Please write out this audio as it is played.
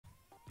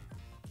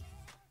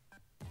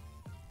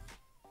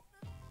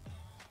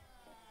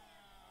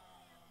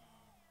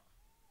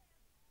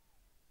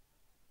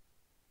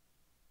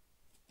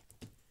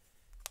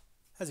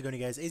How's it going,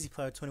 guys?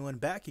 AZCloud21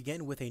 back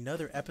again with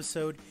another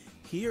episode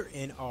here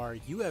in our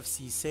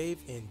UFC save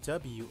in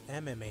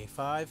WMMA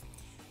 5.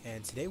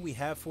 And today we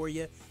have for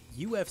you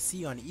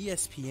UFC on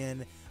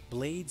ESPN,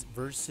 Blades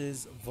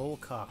versus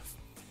Volkov.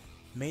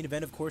 Main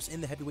event, of course,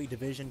 in the heavyweight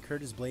division,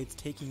 Curtis Blades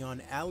taking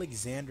on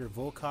Alexander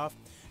Volkov.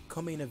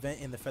 Co-main event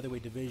in the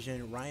featherweight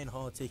division, Ryan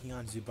Hall taking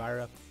on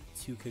Zubaira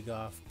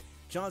Tukhugov.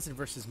 Johnson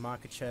versus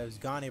Makhachev,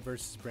 Gane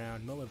versus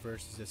Brown, Miller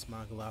versus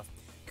Ismagulov,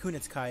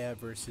 Kunitskaya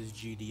versus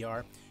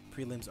GDR.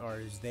 Prelims are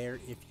there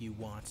if you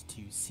want to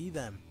see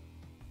them.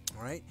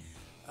 Alright,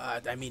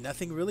 I mean,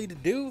 nothing really to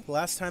do. The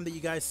last time that you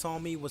guys saw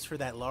me was for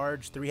that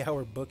large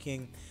 3-hour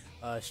booking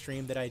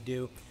stream that I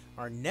do.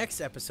 Our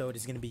next episode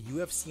is going to be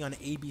UFC on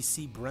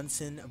ABC,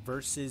 Brunson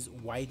versus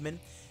Weidman.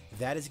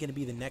 That is going to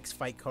be the next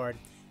fight card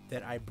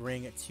that I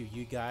bring to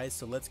you guys.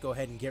 So let's go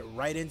ahead and get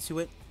right into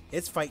it.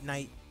 It's fight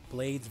night,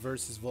 Blades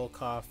versus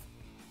Volkov.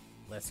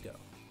 Let's go.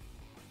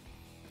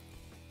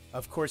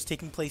 Of course,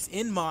 taking place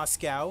in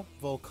Moscow,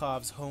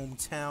 Volkov's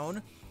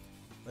hometown.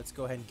 Let's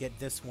go ahead and get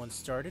this one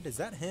started. Is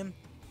that him?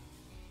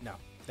 No,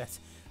 that's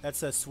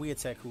a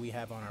Swiatek who we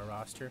have on our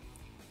roster.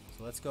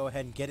 So let's go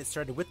ahead and get it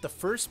started with the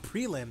first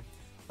prelim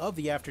of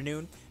the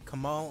afternoon.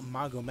 Kamal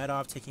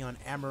Magomedov taking on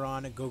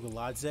Amaron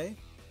Gogoladze.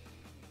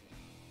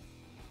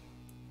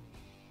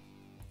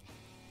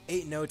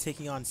 8-0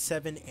 taking on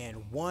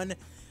 7-1.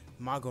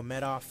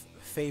 Magomedov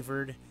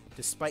favored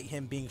despite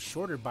him being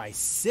shorter by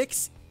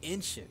 6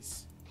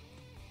 inches.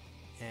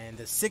 And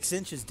the 6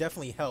 inches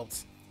definitely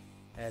helped,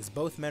 as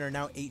both men are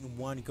now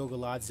 8-1.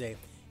 Gogoladze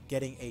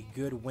getting a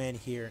good win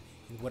here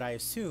in what I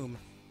assume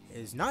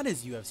is not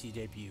his UFC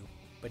debut,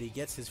 but he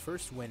gets his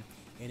first win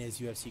in his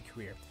UFC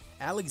career.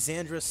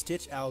 Alexandra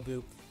Stitch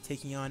Albu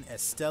taking on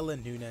Estela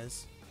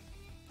Nunes.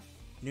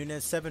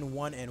 Nunes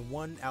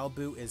 7-1-1.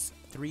 Albu is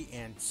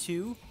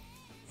 3-2.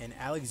 And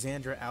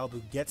Alexandra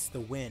Albu gets the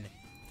win,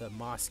 the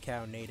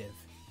Moscow native.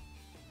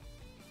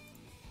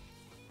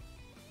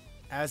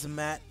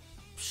 Azamat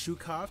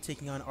Shukov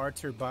taking on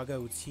Artur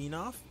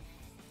Bagautinov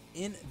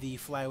in the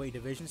flyweight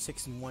division,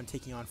 6-1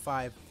 taking on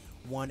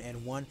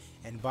 5-1-1,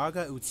 and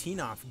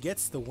Bagautinov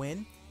gets the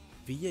win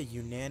via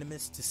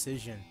unanimous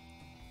decision.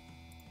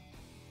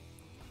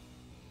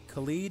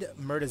 Khalid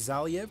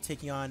Murdazaliev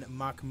taking on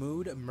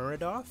Mahmoud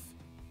Muradov.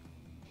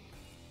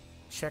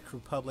 Czech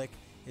Republic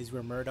is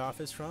where Muradov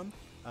is from.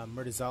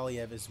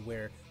 Murdazaliev is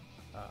where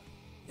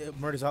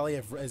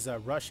Murdazaliev is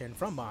Russian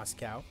from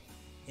Moscow.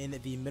 In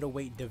the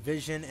middleweight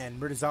division, and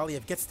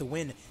Murdazaliev gets the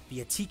win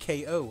via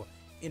TKO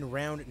in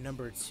round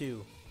number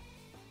 2.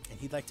 And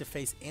he'd like to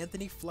face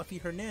Anthony Fluffy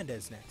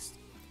Hernandez next.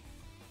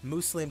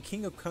 Muslim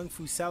King of Kung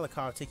Fu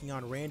Salikov taking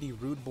on Randy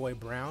Rude Boy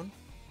Brown.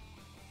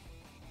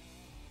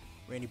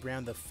 Randy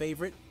Brown the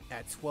favorite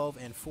at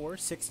 12-4,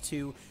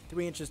 6'2",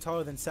 3 inches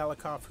taller than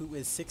Salikov, who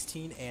is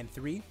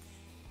 16-3.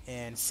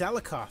 And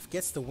Salikov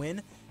gets the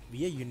win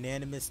via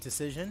unanimous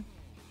decision.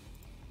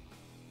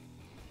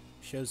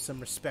 Shows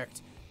some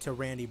respect to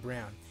Randy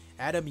Brown.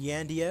 Adam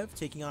Yandiev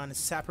taking on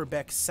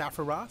Saperbek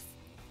Safarov.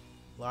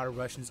 A lot of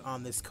Russians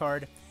on this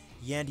card.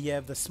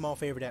 Yandiev the small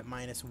favorite at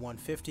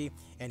 -150,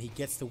 and he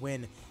gets the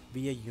win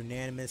via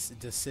unanimous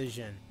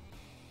decision.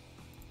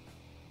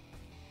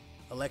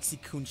 Alexei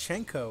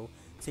Kunchenko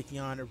taking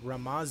on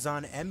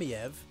Ramazan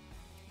Emiev.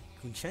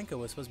 Kunchenko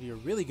was supposed to be a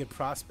really good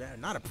prospect,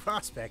 not a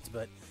prospect,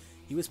 but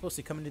he was supposed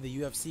to come into the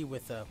UFC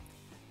with a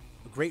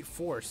great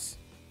force.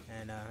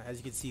 And as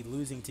you can see,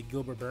 losing to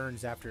Gilbert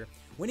Burns after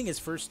winning his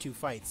first 2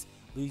 fights,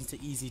 losing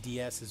to Easy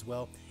DS as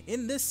well.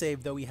 In this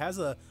save, though, he has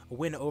a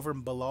win over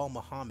Bilal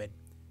Muhammad,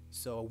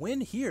 so a win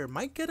here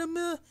might get him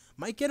a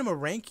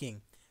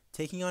ranking.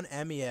 Taking on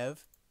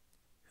Emiev,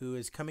 who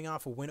is coming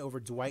off a win over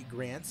Dwight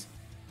Grant,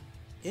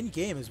 in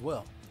game as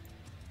well.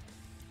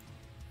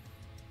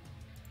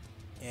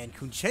 And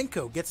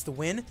Kunchenko gets the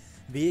win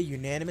via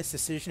unanimous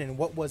decision in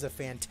what was a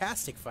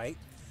fantastic fight.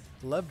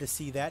 Love to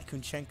see that.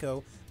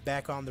 Kunchenko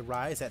back on the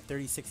rise at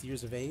 36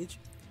 years of age,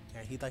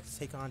 and he'd like to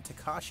take on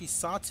Takashi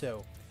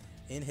Sato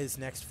in his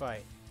next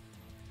fight.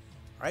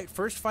 Alright,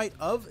 first fight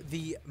of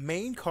the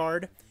main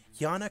card,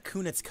 Yana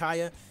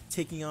Kunitskaya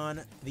taking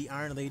on the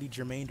Iron Lady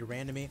Germaine de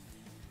Randamie.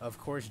 Of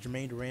course,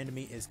 Germaine de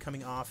Randamie is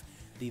coming off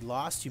the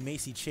loss to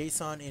Macy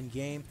Chiasson in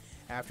game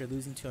after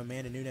losing to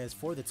Amanda Nunes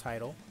for the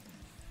title.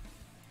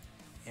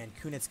 And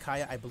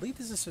Kunitskaya, I believe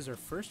this is her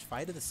first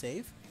fight of the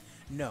save?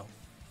 No.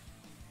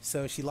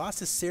 So she lost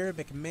to Sarah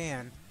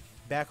McMahon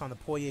back on the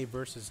Poirier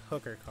versus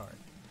Hooker card.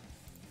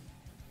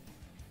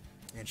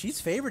 And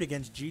she's favored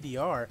against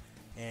GDR,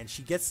 and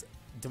she gets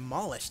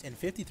demolished in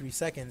 53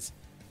 seconds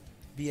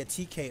via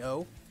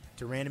TKO.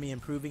 De Randamie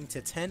improving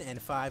to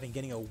 10-5 and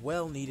getting a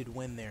well-needed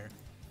win there.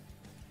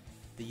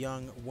 The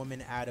young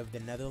woman out of the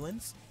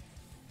Netherlands.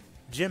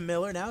 Jim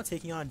Miller now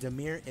taking on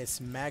Damir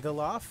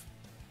Ismagulov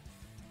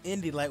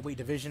in the lightweight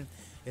division.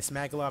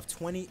 Ismagulov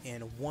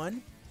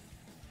 20-1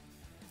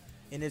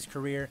 in his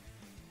career.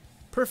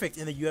 Perfect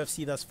in the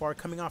UFC thus far,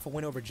 coming off a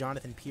win over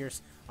Jonathan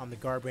Pierce on the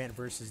Garbrandt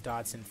versus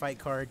Dodson fight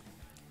card.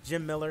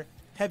 Jim Miller,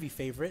 heavy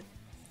favorite,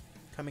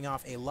 coming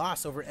off a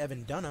loss over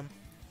Evan Dunham.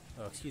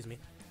 Oh, excuse me.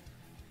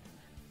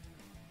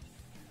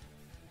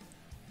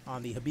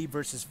 on the Khabib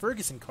versus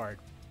Ferguson card.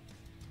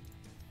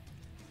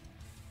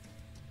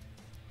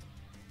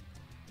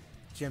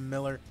 Jim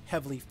Miller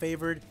heavily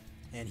favored,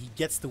 and he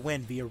gets the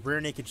win via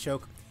rear naked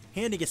choke,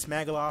 handing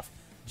Ismagulov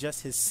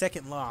just his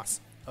second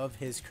loss of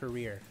his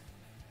career.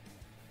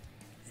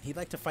 And he'd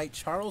like to fight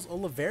Charles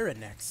Oliveira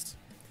next,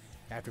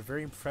 after a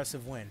very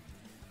impressive win.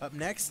 Up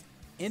next,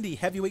 in the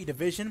heavyweight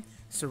division,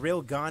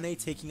 Cyril Gane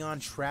taking on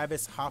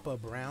Travis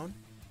Hoppa Brown.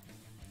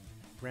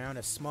 Brown,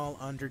 a small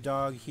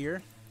underdog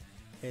here.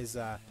 His,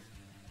 I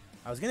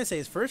was going to say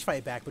his first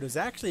fight back, but it was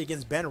actually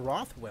against Ben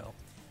Rothwell.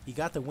 He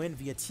got the win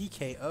via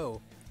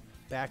TKO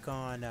back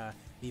on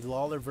the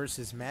Lawler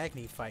versus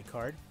Magny fight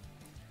card.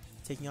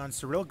 Taking on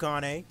Cyril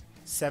Gane,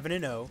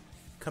 7-0,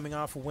 coming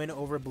off a win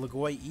over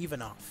Blagoy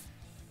Ivanov.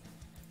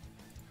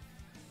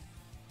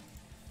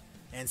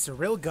 And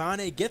Cyril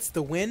Gane gets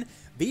the win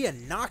via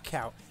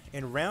knockout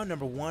in round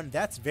number 1.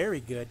 That's very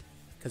good,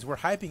 because we're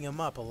hyping him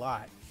up a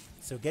lot.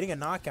 So getting a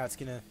knockout's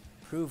going to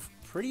prove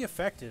pretty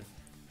effective.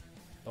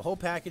 The whole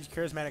package,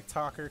 charismatic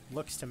talker,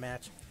 looks to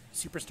match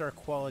superstar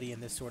quality in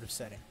this sort of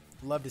setting.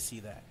 Love to see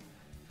that.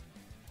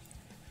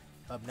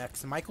 Up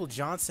next, Michael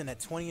Johnson at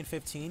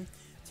 20-15,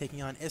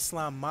 taking on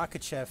Islam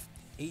Makhachev,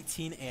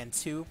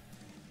 18-2.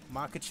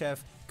 Makhachev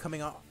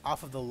coming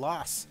off of the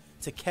loss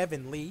to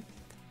Kevin Lee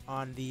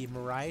on the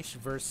Moraes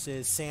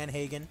versus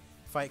Sanhagen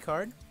fight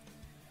card.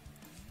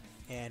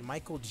 And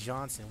Michael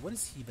Johnson, what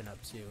has he been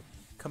up to?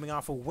 Coming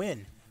off a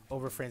win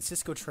over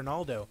Francisco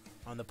Trinaldo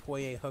on the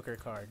Poirier Hooker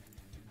card.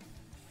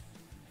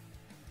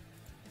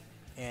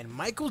 And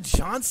Michael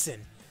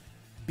Johnson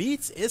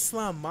beats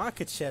Islam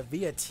Makhachev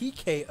via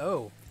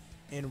TKO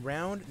in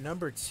round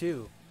number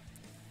 2.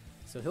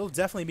 So he'll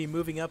definitely be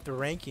moving up the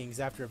rankings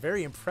after a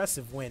very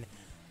impressive win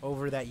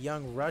over that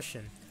young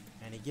Russian.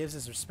 And he gives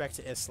his respect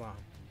to Islam.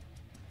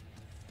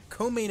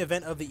 Co-main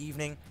event of the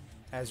evening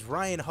as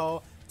Ryan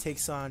Hall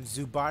takes on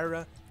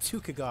Zubaira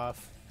Tukhugov.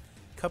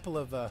 Couple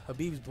of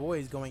Khabib's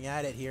boys going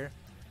at it here.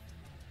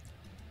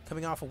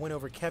 Coming off a win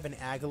over Kevin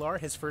Aguilar,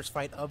 his first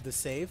fight of the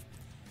save.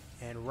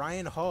 And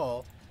Ryan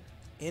Hall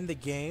in the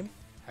game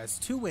has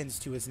 2 wins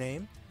to his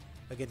name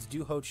against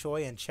Doo Ho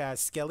Choi and Chaz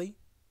Skelly.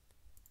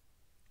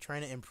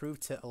 Trying to improve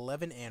to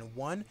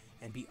 11-1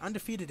 and be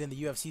undefeated in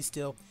the UFC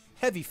still.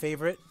 Heavy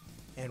favorite.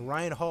 And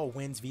Ryan Hall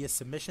wins via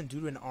submission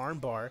due to an arm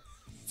bar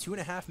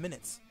 2.5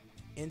 minutes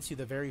into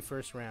the very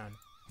first round.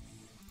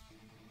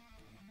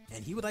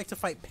 And he would like to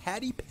fight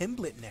Paddy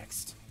Pimblett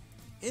next.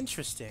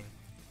 Interesting.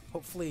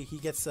 Hopefully he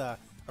gets a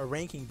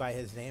ranking by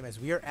his name, as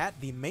we are at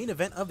the main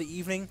event of the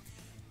evening.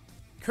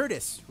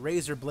 Curtis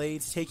Razor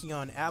Blades taking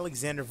on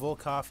Alexander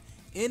Volkov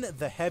in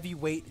the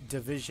heavyweight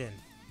division.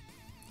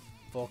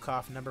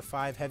 Volkov, number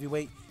 5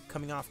 heavyweight,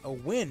 coming off a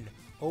win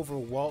over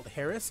Walt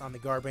Harris on the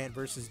Garbrandt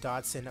versus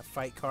Dodson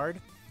fight card.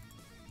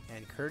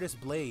 And Curtis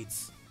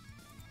Blades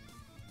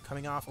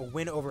coming off a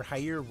win over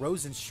Jair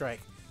Rosenstrike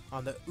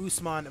on the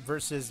Usman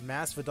versus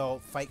Masvidal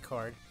fight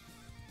card.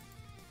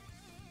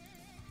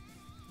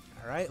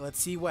 Alright, let's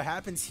see what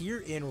happens here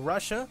in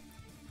Russia.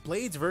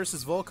 Blades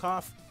versus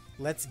Volkov.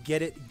 Let's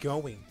get it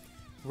going.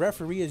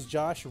 Referee is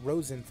Josh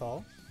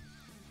Rosenthal.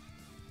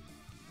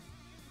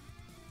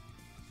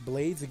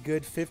 Blades a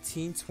good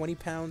 15-20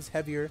 pounds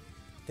heavier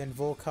than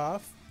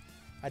Volkov.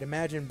 I'd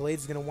imagine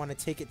Blades is going to want to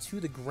take it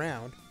to the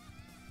ground.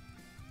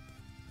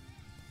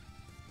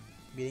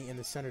 Meeting in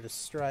the center to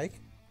strike.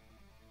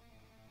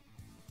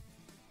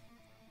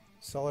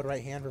 Solid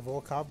right hand for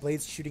Volkov.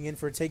 Blades shooting in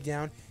for a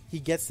takedown. He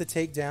gets the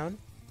takedown.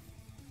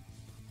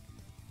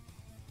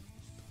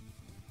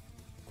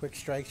 Quick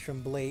strikes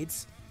from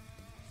Blades.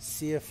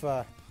 See if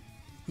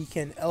he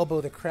can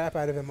elbow the crap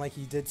out of him like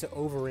he did to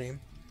Overeem.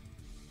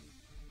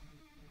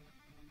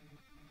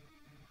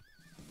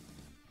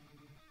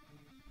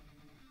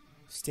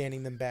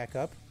 Standing them back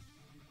up.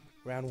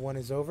 Round 1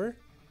 is over.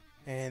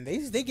 And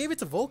they gave it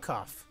to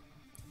Volkov.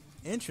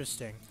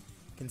 Interesting,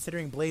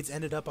 considering Blades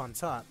ended up on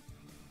top.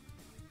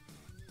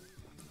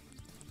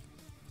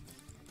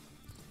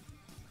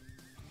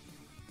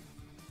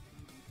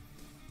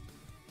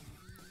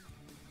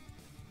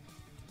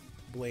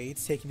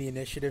 Blades taking the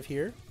initiative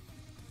here.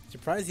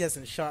 Surprised he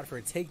hasn't shot for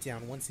a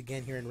takedown once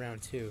again here in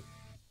round 2.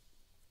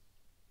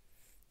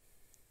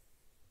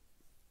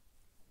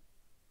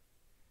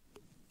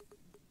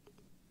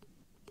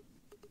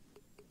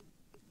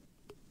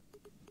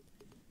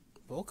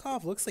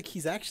 Volkov looks like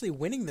he's actually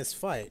winning this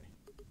fight.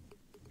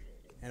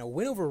 And a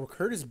win over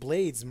Curtis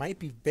Blades might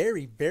be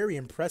very, very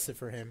impressive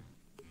for him.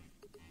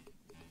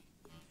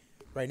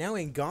 Right now,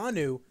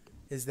 Ngannou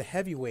is the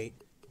heavyweight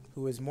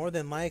who is more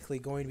than likely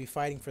going to be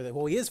fighting for the...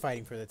 Well, he is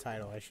fighting for the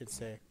title, I should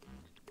say.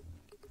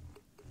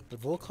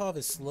 But Volkov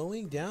is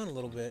slowing down a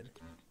little bit.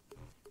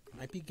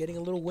 Might be getting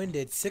a little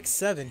winded.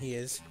 6-7 he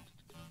is.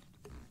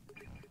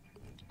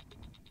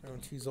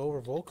 Round 2's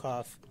over.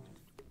 Volkov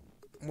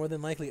more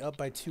than likely up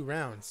by 2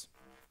 rounds.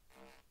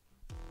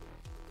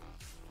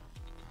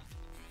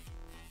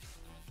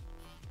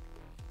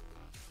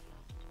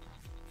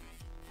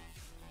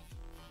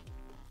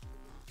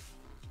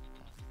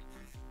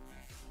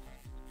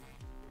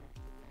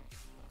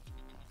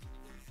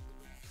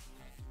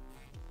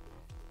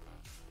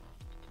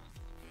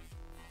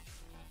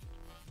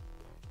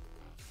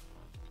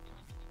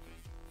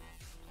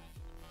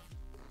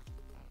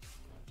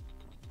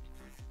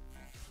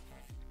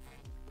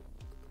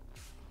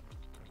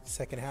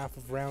 Second half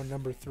of round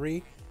number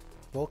 3.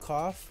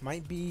 Volkov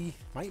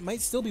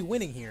might still be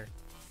winning here.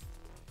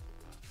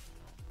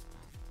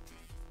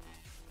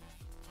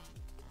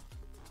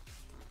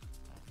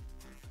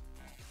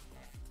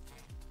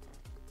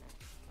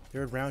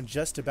 Third round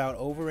just about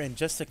over, and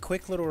just a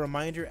quick little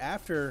reminder,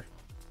 after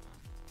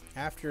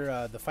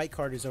the fight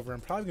card is over, I'm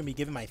probably going to be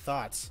giving my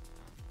thoughts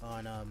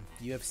on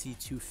UFC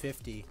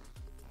 250.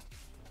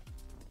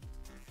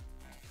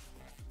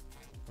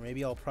 Or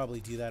maybe I'll probably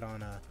do that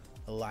on a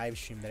live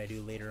stream that I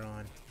do later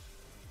on.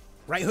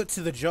 Right hook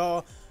to the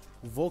jaw.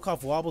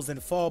 Volkov wobbles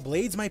and fall.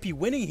 Blades might be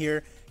winning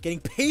here, getting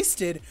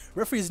pasted.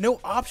 Referee has no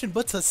option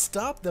but to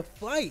stop the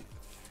fight.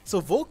 So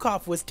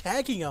Volkov was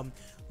tagging him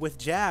with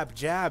jab,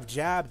 jab,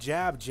 jab,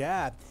 jab,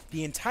 jab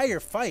the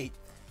entire fight,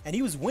 and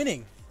he was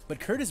winning.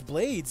 But Curtis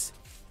Blades,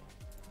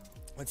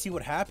 let's see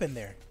what happened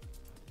there.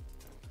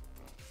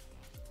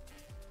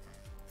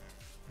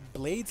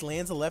 Blades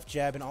lands a left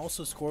jab and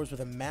also scores with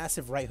a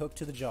massive right hook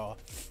to the jaw.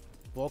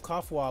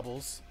 Volkov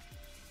wobbles,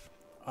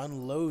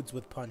 unloads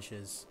with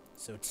punches.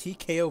 So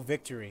TKO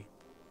victory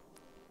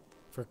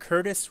for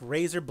Curtis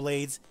Razor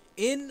Blades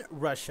in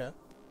Russia.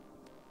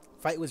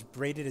 Fight was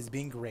rated as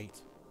being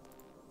great.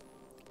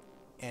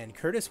 And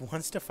Curtis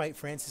wants to fight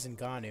Francis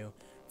Ngannou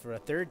for a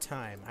third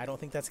time. I don't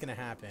think that's going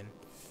to happen.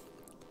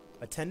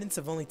 Attendance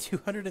of only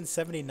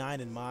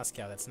 279 in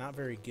Moscow. That's not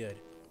very good.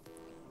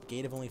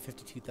 Gate of only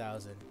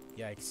 52,000.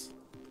 Yikes.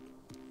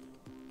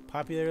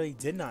 Popularity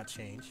did not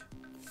change.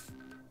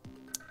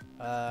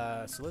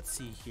 So let's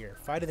see here.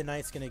 Fight of the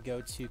night's going to go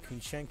to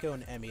Kunchenko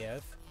and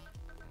Emiev.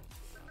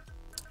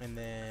 And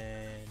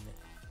then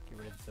get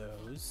rid of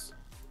those.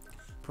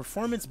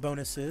 Performance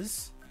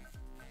bonuses.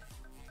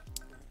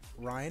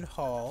 Ryan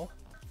Hall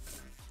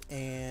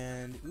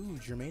and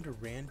Jermaine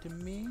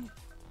Durandamy.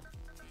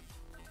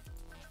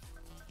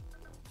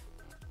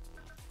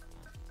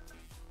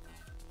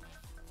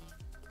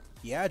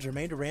 Yeah,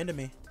 Jermaine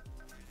Durandamy.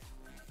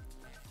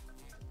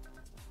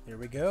 There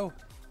we go.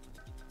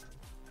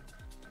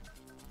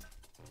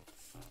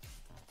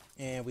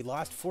 And we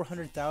lost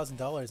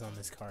 $400,000 on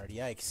this card.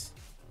 Yikes.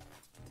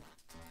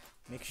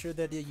 Make sure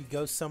that you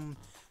go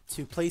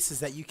to places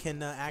that you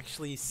can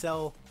actually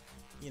sell,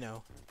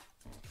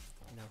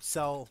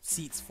 sell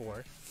seats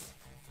for.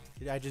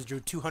 I just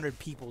drew 200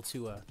 people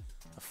to a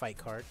fight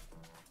card.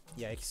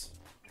 Yikes.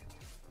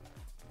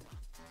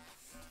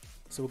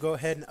 So we'll go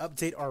ahead and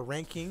update our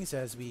rankings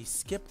as we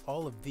skip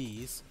all of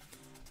these.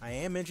 I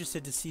am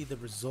interested to see the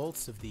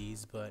results of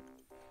these, but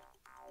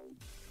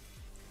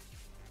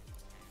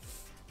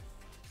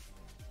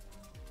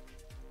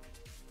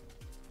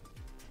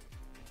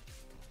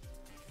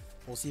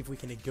we'll see if we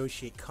can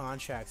negotiate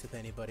contracts with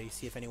anybody,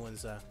 see if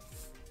anyone's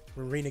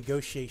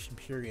renegotiation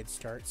period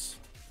starts.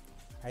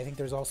 I think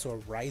there's also a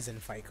Ryzen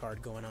fight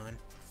card going on.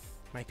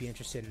 Might be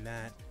interested in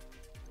that.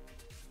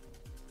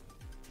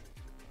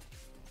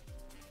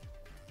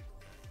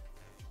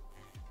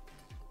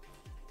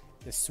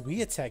 The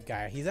Swiatek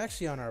guy, he's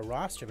actually on our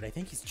roster, but I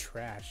think he's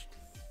trash.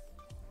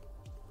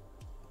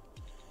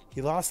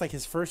 He lost like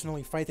his first and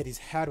only fight that he's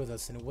had with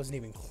us, and it wasn't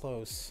even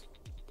close.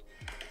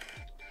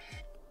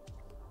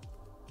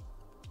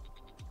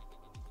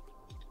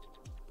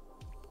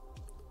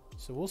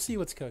 So we'll see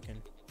what's cooking.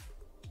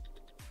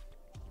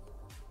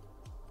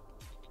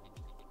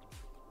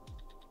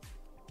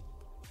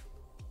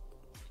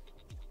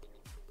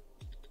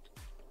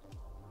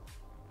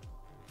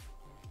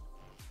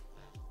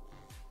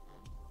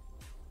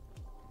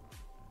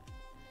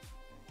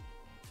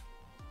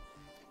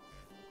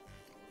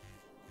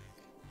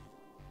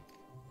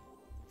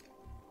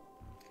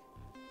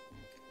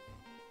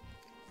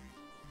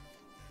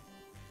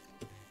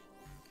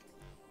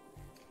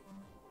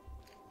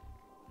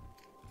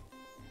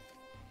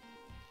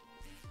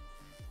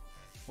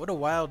 What a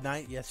wild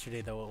night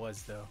yesterday, though, it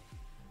was, though.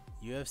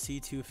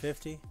 UFC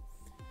 250.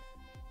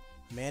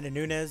 Amanda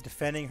Nunes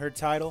defending her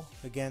title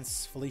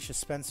against Felicia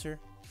Spencer.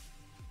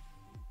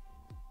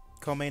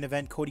 Co-main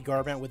event, Cody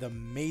Garbrandt with an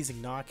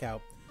amazing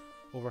knockout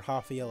over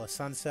Rafael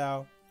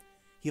Assunção.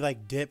 He,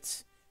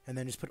 dipped and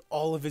then just put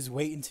all of his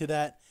weight into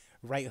that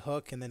right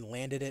hook and then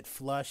landed it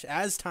flush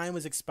as time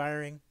was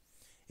expiring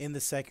in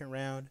the second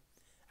round.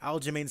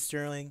 Aljamain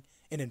Sterling,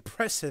 in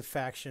impressive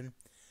fashion,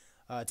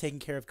 taking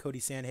care of Cody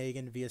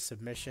Sandhagen via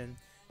submission.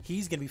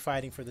 He's going to be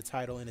fighting for the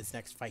title in his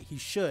next fight. He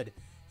should.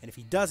 And if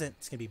he doesn't,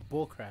 it's going to be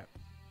bullcrap.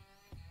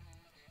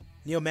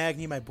 Neil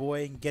Magny, my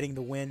boy, getting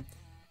the win.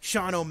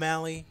 Sean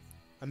O'Malley,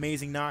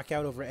 amazing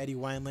knockout over Eddie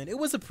Wineland. It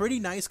was a pretty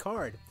nice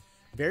card.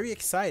 Very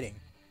exciting.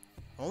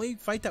 Only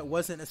fight that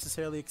wasn't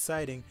necessarily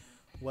exciting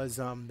was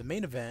the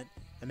main event.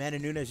 Amanda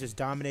Nunes just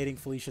dominating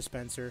Felicia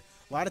Spencer.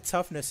 A lot of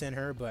toughness in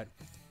her, but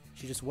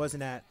she just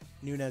wasn't at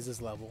Nunes'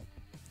 level.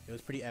 It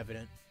was pretty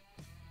evident.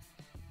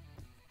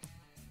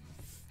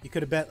 You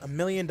could have bet $1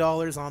 million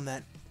on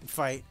that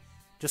fight,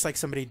 just like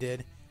somebody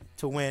did,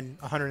 to win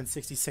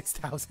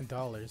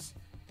 $166,000.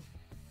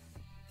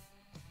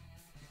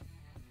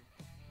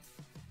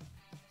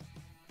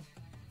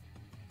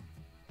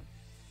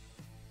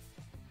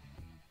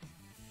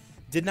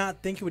 Did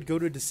not think it would go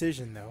to a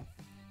decision, though.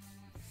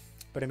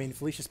 But I mean,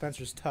 Felicia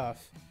Spencer's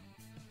tough.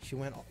 She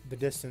went the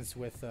distance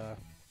with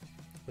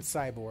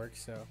Cyborg,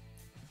 so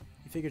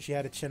you figured she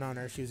had a chin on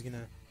her. She was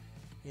gonna,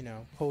 you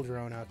know, hold her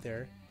own out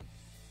there.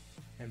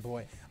 And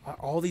boy,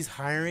 all these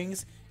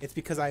hirings, it's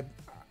because I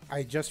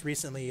just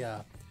recently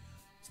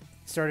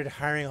started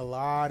hiring a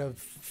lot of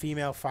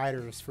female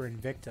fighters for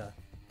Invicta.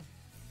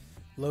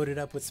 Loaded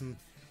up with some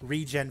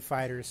regen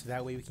fighters, so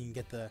that way we can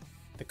get the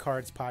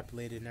cards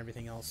populated and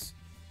everything else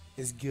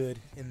is good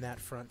in that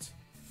front.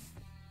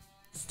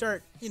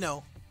 Start, you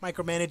know,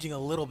 micromanaging a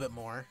little bit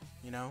more,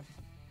 you know.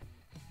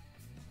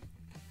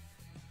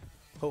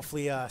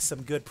 Hopefully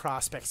some good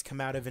prospects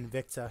come out of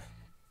Invicta.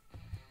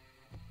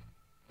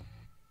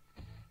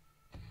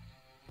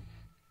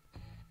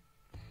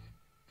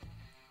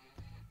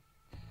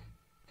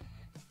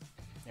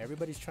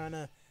 Everybody's trying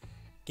to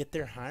get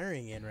their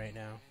hiring in right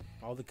now.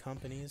 All the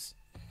companies.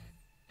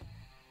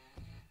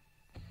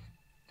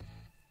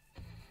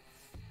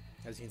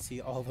 As you can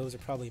see, all those are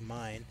probably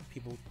mine.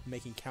 People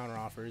making counter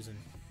offers and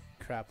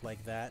crap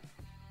like that.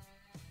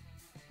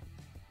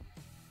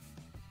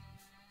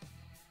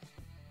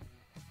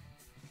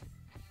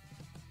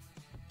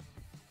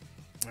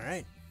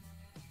 Alright.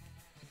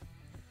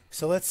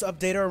 So let's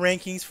update our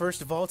rankings.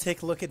 First of all,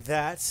 take a look at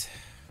that.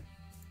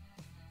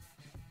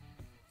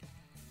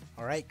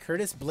 Alright,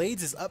 Curtis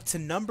Blades is up to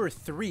number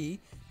 3.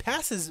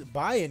 Passes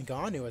by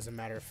Ngannou, as a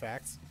matter of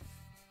fact.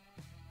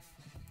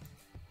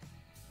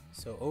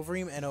 So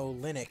Overeem and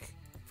Olynyk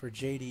for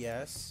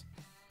JDS.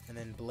 And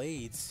then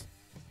Blades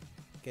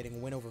getting a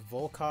win over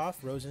Volkov,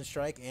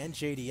 Rosenstrike, and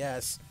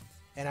JDS.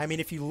 And I mean,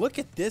 if you look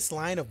at this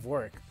line of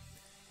work,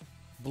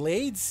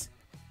 Blades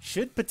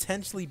should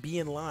potentially be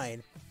in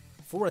line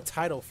for a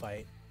title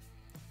fight.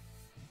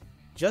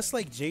 Just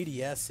like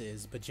JDS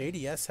is, but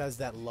JDS has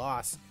that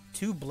loss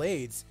to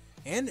Blades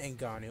and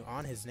Ngannou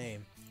on his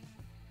name.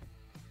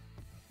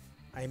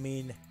 I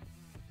mean,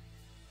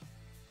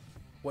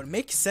 what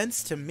makes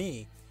sense to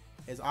me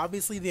is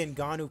obviously the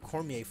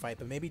Ngannou-Cormier fight,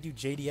 but maybe do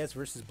JDS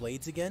versus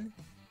Blades again?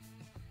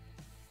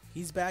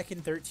 He's back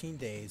in 13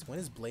 days. When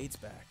is Blades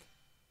back?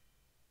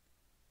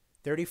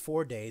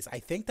 34 days. I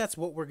think that's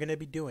what we're going to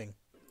be doing.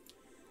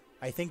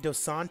 I think Dos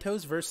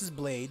Santos versus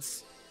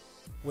Blades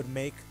would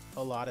make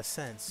a lot of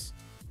sense.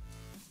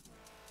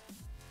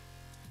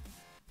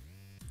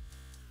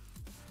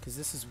 Because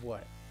this is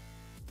what?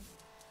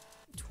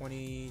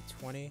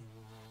 2020?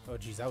 Oh,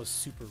 geez, that was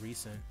super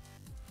recent.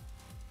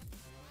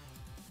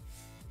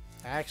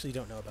 I actually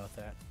don't know about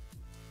that.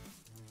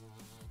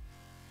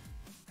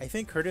 I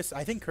think Curtis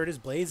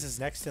Blades is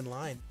next in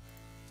line.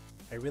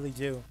 I really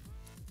do.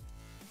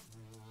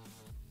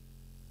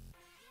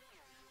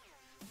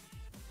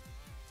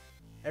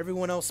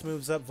 Everyone else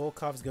moves up.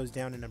 Volkov's goes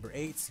down to number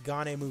 8.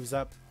 Gane moves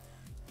up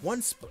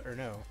one spot, or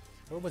no.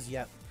 Where was he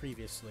at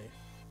previously?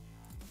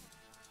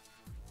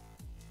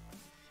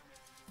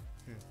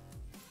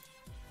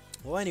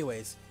 Well,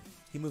 anyways,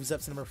 he moves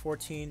up to number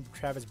 14.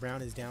 Travis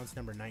Brown is down to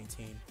number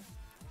 19.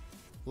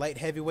 Light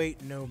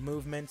heavyweight, no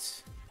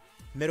movement.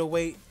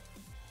 Middleweight,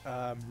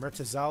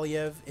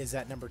 Murtazaliev is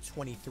at number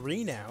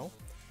 23 now,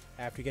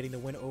 after getting the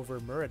win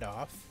over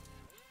Muradov.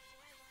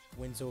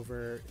 Wins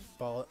over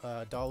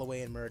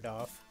Dalloway and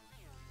Muradov.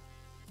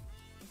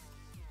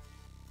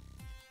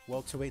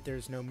 Welterweight,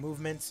 there's no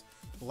movement.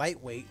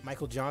 Lightweight,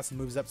 Michael Johnson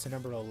moves up to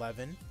number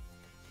 11.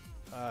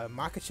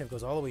 Makachev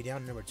goes all the way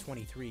down to number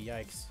 23.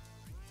 Yikes.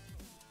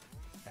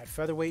 At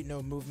featherweight,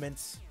 no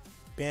movements.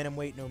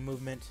 Bantamweight, no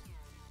movement.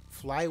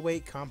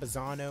 Flyweight,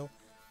 Campazano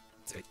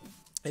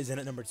is in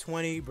at number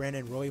 20.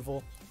 Brandon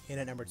Royval in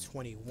at number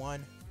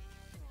 21.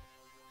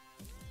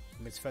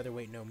 Women's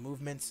featherweight, no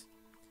movements.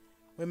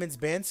 Women's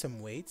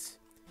bantamweight,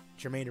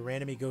 Jermaine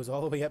Durandamy goes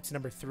all the way up to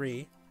number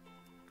 3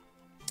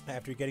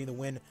 after getting the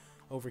win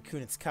over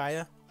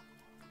Kunitskaya.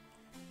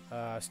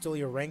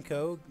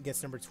 Stolyarenko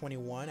gets number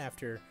 21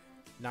 after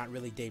not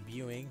really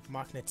debuting.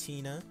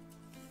 Makhnatina,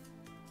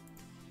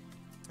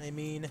 I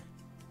mean,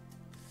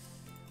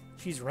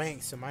 she's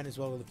ranked, so might as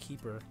well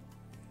keep her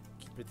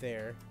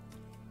there.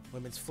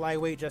 Women's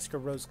flyweight, Jessica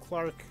Rose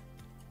Clark,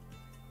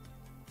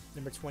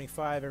 number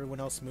 25. Everyone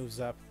else moves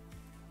up.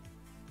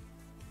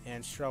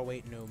 And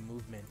strawweight, no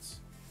movements.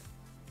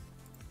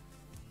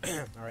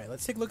 Alright,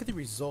 let's take a look at the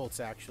results,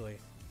 actually.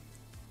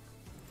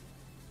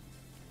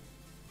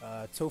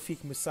 Tofik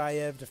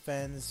Musayev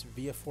defends.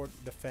 Viafort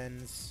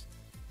defends.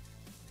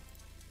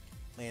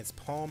 Lance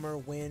Palmer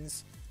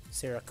wins.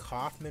 Sarah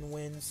Kaufman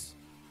wins.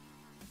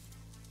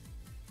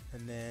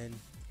 And then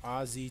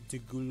Ozzy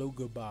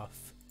Degulogobov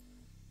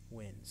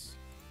wins.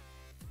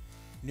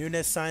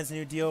 Nunes signs a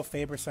new deal.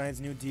 Faber signs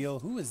a new deal.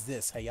 Who is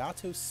this?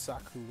 Hayato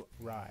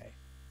Sakurai.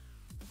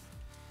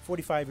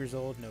 45 years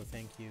old. No,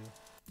 thank you.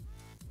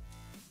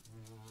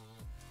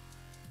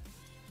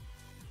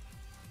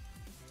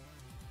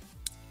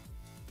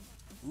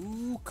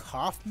 Ooh,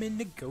 Kaufman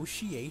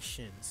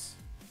negotiations.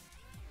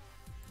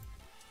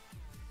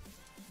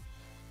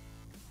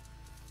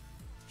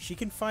 She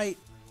can fight,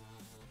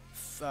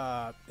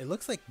 it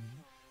looks like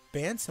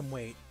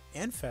bantamweight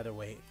and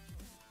featherweight.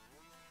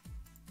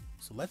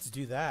 So let's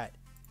do that.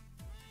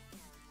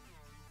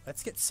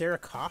 Let's get Sarah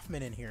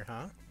Kaufman in here,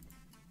 huh?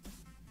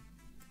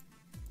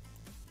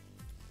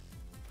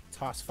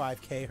 Toss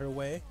 5K her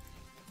way.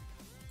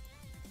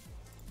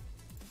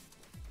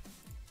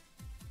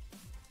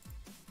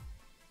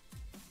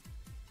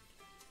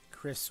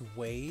 Chris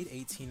Wade,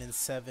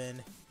 18-7,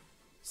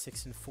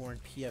 6-4 in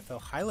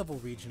PFL, high-level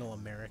regional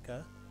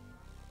America.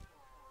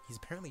 He's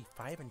apparently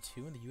 5-2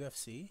 in the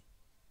UFC.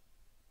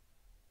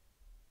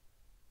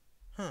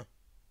 Huh.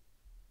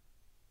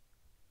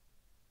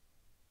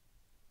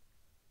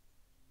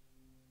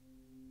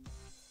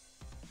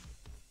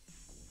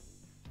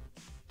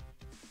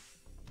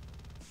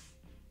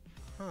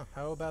 Huh,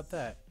 how about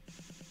that?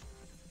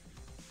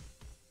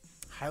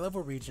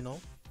 High-level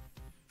regional,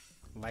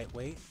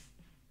 lightweight.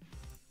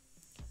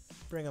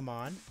 Bring him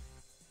on.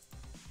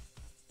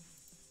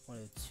 One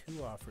of the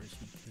 2 offers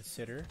you'd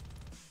consider.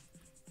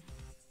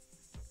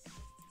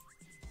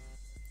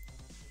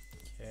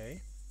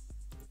 Okay.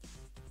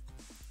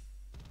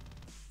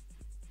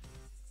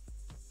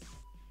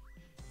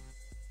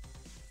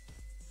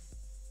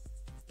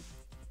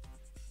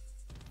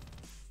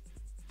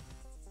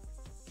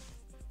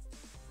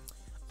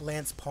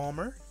 Lance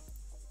Palmer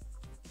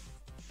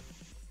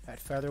at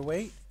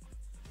featherweight,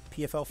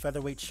 PFL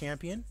featherweight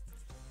champion,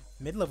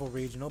 mid-level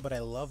regional, but I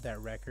love that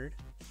record.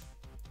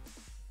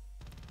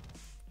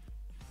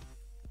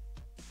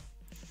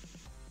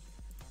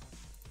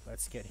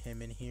 Let's get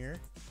him in here.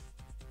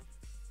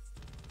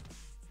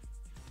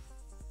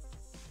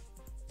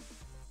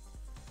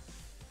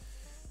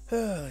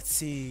 Let's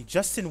see,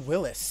 Justin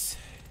Willis.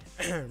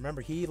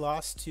 Remember, he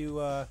lost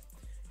to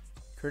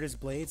Curtis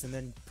Blades and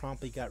then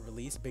promptly got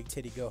released. Big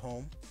titty, go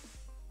home.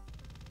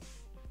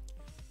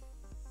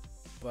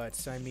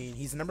 But, I mean,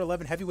 he's the number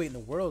 11 heavyweight in the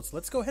world, so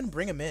let's go ahead and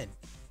bring him in.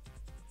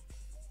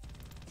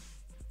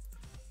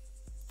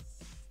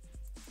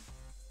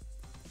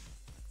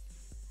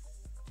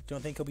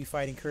 Don't think he'll be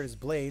fighting Curtis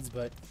Blades,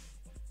 but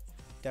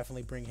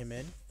definitely bring him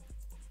in.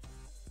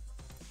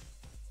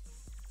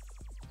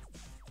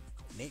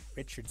 Nate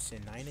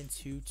Richardson,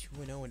 9-2,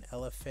 2-0 in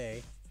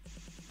LFA.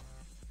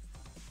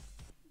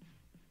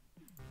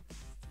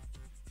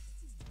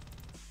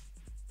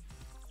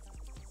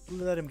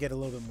 Let him get a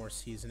little bit more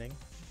seasoning.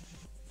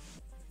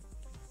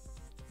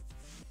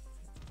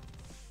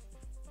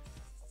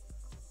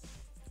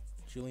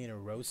 Julian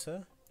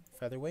Arosa,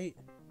 featherweight,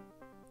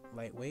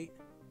 lightweight.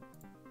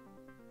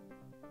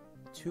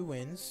 2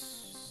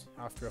 wins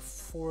after a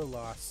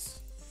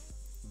 4-loss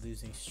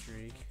losing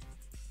streak.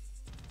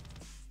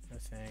 No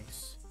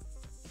thanks.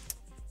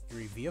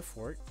 Yuri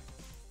Viafort,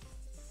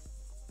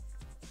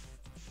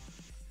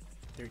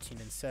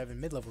 13-7,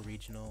 mid-level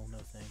regional. No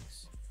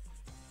thanks.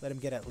 Let him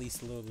get at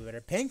least a little bit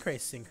better.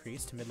 Pancrase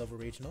increased to mid-level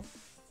regional.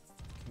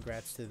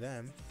 Congrats to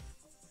them.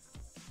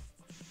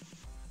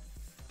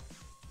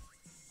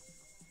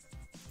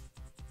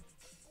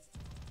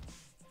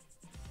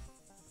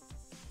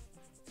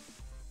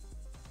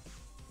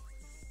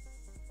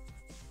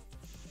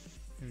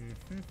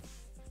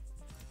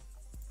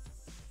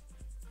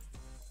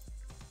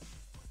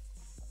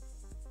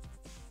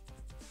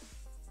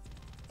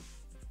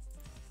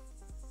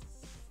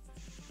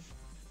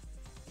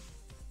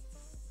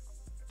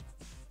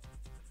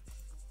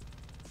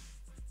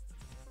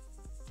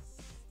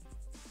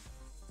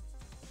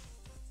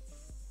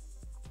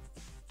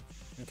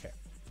 Okay.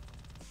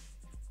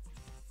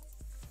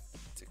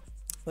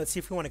 Let's see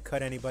if we want to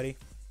cut anybody.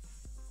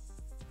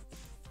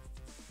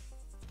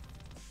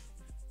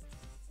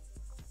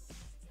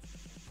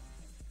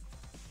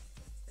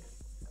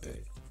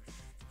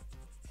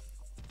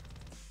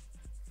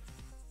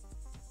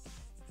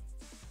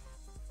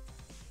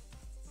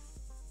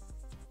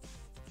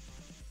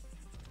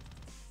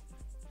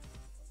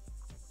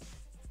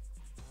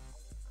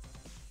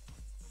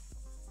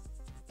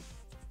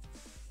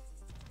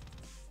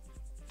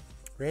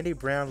 Randy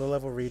Brown,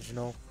 low-level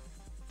regional.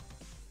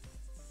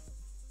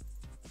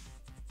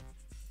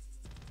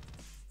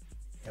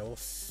 Yeah, we'll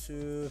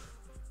sue.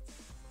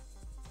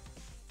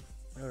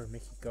 Or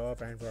Mickey Gall,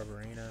 Brian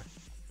Barberina.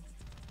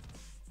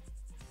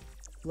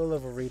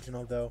 Low-level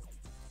regional, though.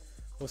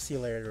 We'll see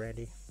you later,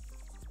 Randy.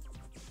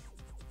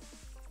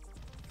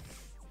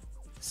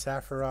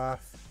 Safarov,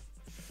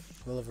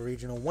 low-level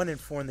regional.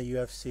 1-4 in the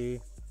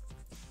UFC.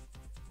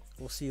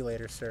 We'll see you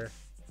later, sir.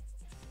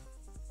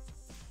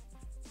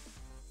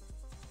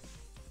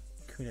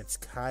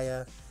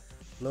 Kunitskaya,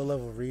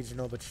 low-level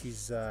regional, but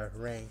she's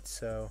ranked,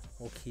 so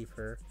we'll keep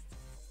her.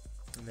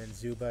 And then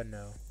Zuba,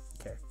 no.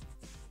 Okay.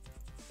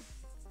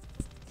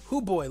 Hoo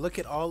boy, look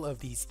at all of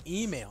these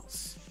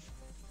emails.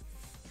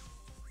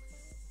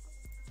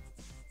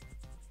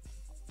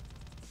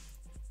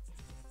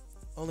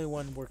 Only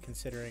one we're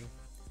considering.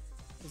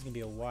 This is going to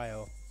be a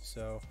while,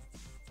 so...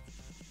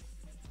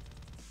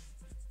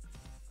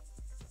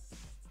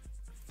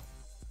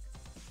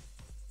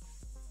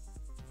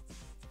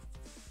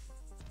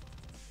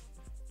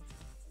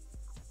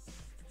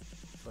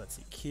 Let's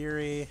see,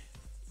 Kiri,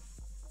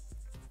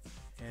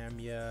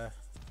 Amya,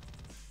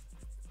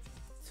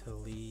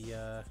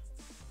 Talia,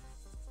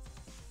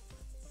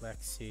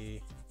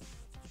 Lexi,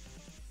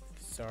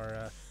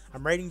 Zara.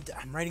 I'm writing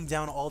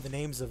down all the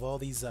names of all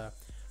these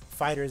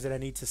fighters that I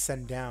need to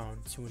send down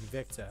to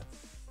Invicta.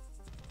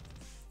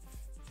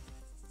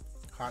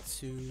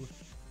 Hatsu.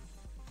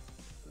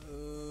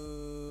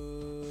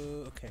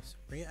 Okay, so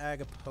Maria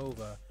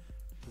Agapova,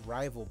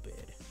 rival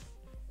bid.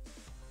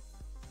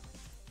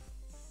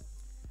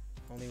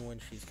 Only one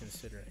she's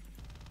considering.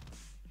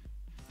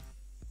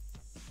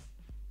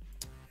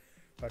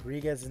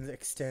 Rodriguez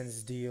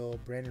extends deal.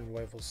 Brandon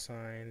Royval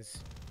signs.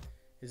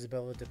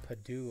 Isabella de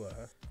Padua.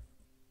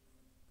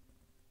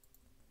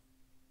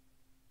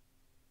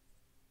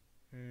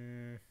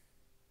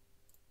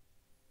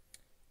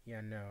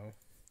 Yeah, no.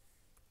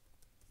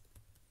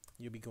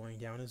 You'll be going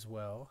down as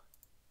well.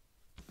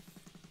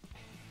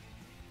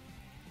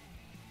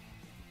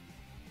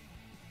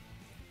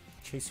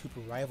 Chase Hooper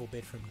rival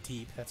bid from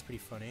deep. That's pretty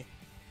funny.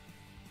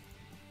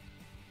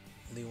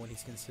 The one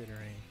he's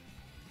considering.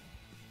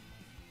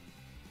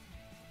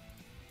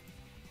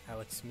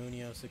 Alex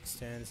Munoz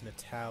extends.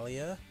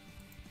 Natalia.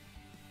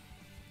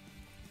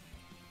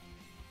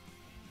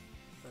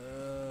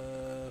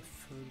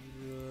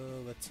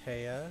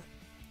 Latea.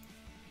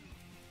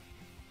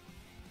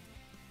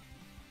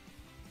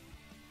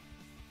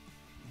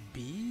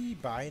 B.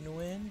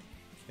 Bynwin.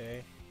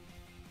 Okay.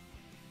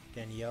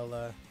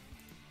 Daniela.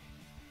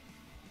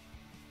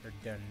 Or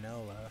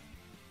Danella.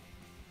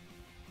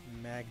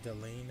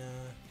 Magdalena.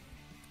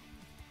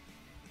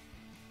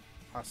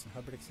 Austin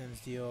Hubbard extends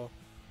deal.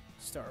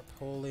 Star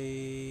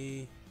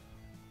Poli.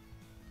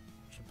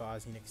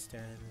 Shabazian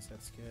extends.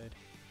 That's good.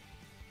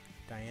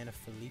 Diana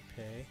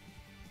Felipe.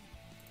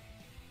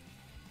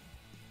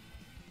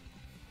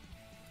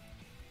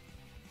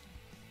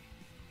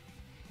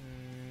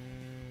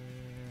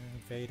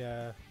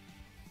 Veda.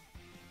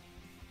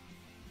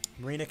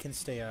 Marina can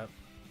stay up.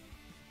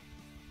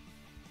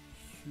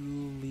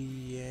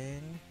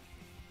 Julian.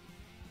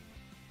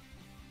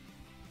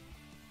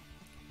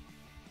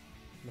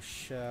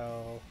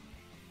 Michelle.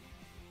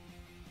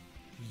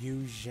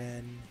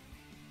 Eugen.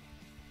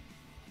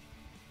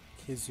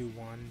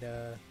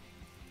 Kizuwanda.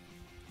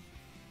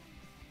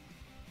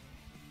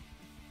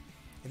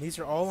 And these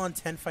are all on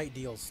 10 fight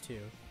deals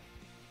too.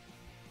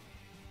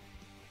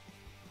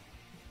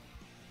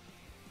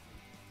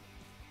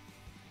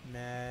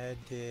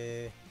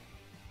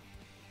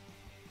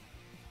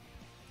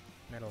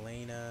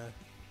 Madalena.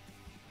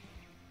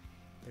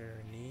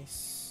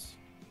 Berenice.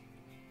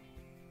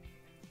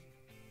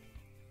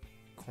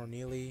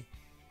 Cornelie.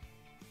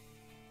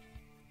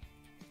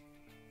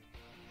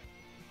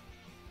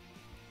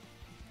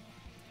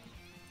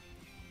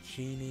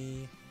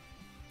 Jeannie.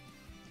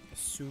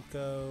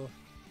 Asuko.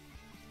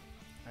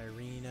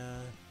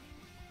 Irina.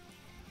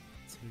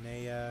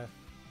 Tanea.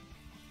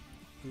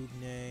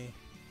 Ugne.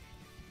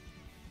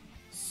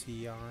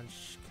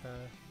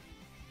 Sianshka.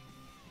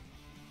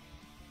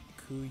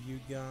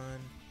 Kuyugan.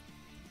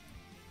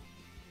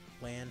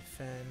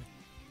 Lanfen.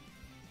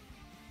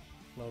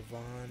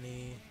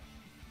 Lovani.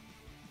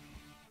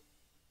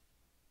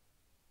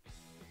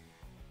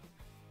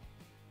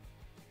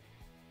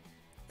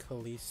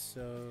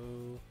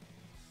 Kaliso.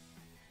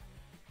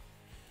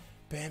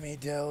 Bammy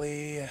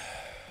Deli.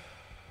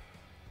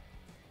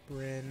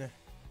 Bryn.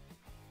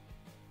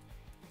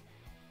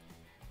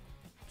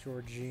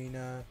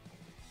 Georgina.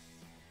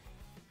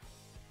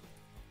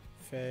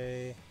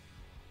 Faye.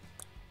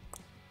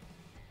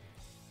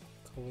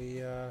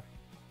 Kalia.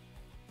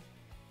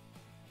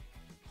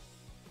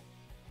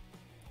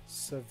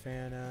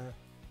 Savannah.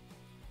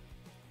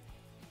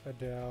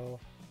 Adele.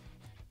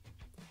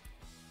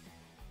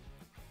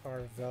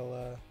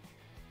 Arvella.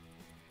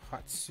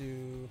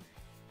 Hatsu.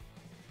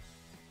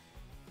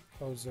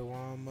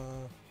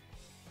 Ozoama.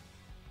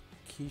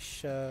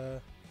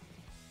 Keisha.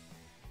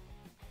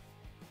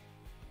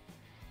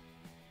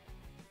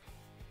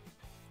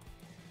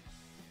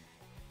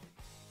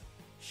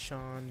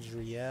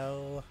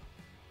 Chandriel.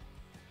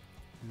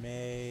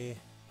 May.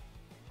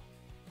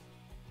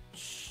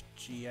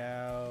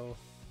 Jiao.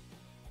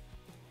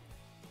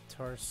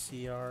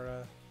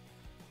 Tarsiara.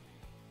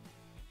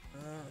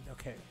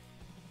 Okay.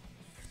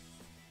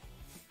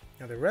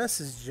 Now the rest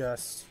is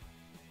just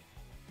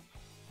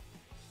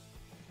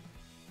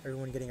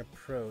everyone getting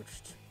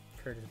approached.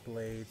 Curtis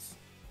Blades.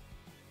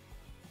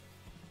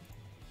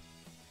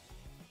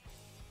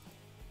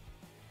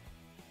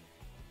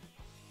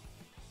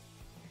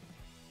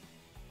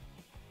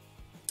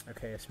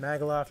 Okay,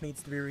 Smagaloff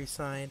needs to be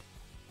re-signed.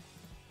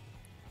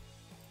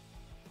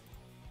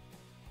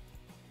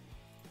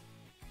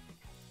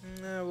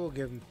 We'll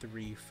give him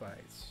 3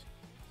 fights.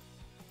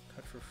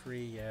 Cut for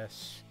free,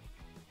 yes.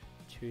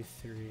 2,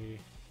 3,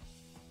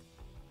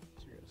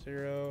 0,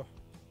 0.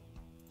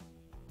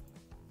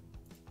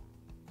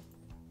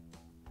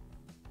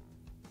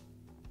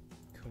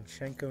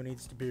 Kunchenko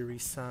needs to be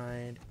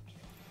re-signed.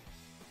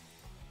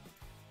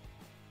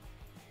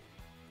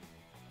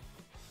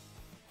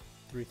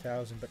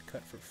 $3,000, but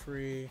cut for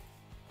free.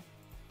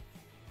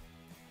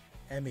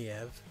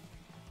 Emiev,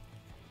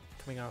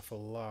 coming off a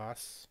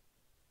loss,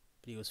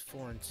 but he was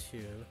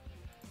 4-2.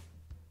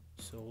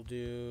 So we'll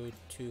do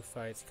 2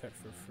 fights cut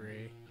for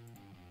free.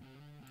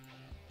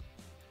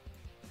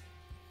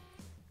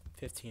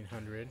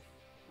 1,500.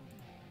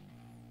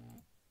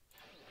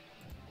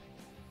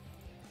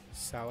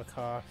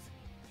 Salikov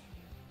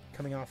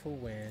coming off a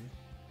win.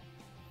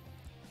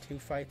 2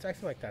 fights. I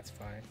feel like that's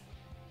fine.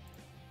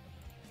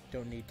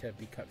 Don't need to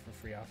be cut for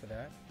free off of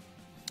that.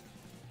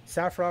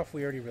 Safarov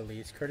we already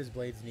released. Curtis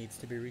Blades needs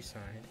to be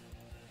re-signed.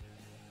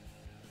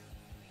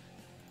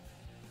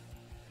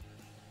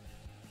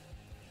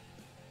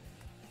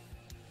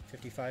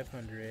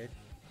 $5,500.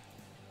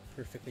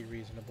 Perfectly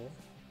reasonable.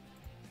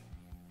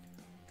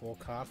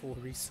 Volkov will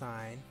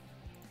re-sign.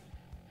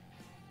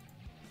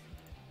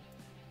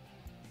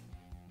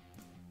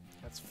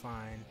 That's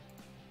fine.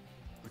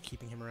 We're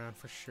keeping him around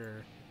for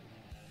sure.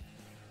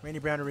 Randy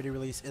Brown already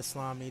released.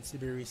 Islam needs to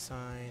be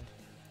re-signed.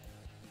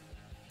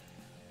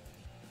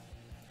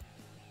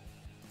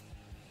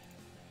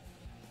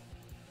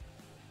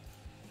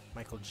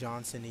 Michael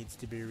Johnson needs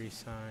to be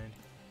re-signed.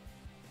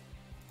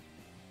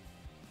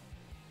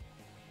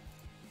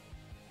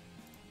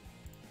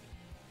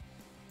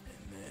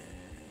 And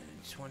then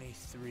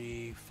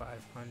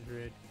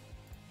 23,500.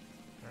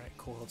 Alright,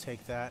 cool. We'll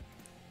take that.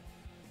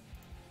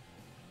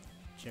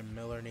 Jim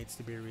Miller needs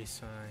to be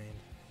re-signed.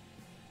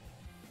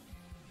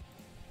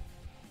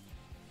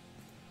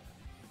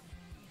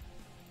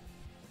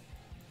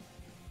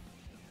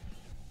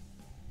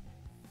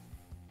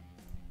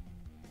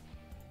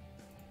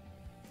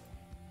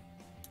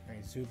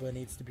 Alright, Zuba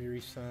needs to be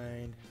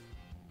re-signed.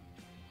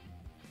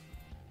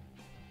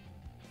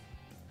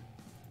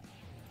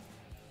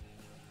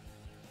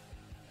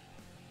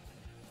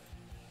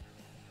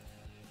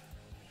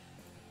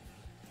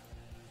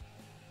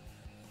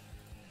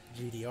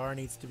 GDR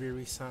needs to be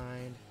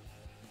re-signed.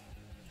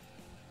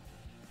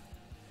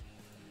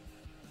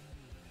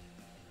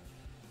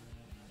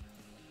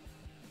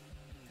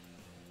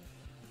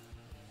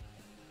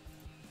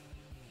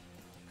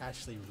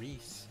 Ashley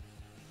Reese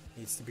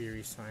needs to be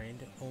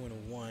re-signed.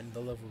 0-1, the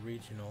level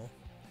regional.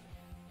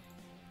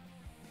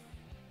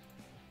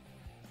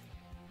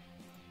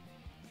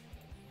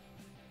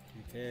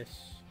 Do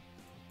this.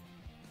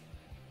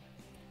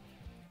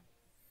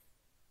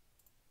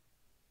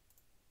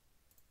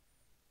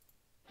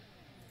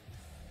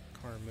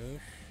 Carmouche.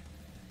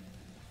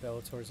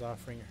 Bellator's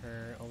offering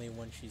her only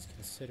one she's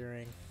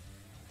considering.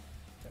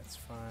 That's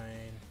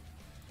fine.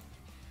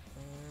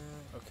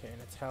 Okay,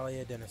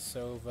 Natalia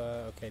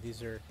Denisova. Okay,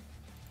 these are...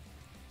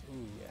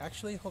 Ooh,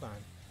 actually, hold on.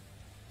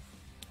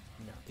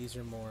 No, these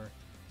are more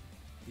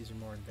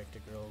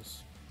Invicta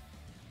girls.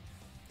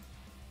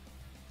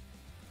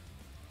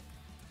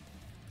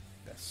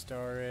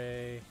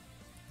 Bestare,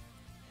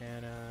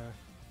 Hannah,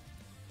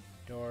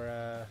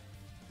 Dora,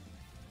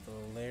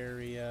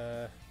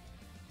 Valeria,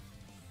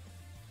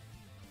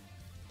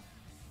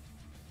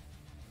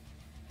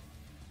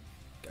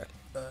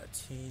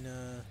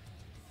 Tina,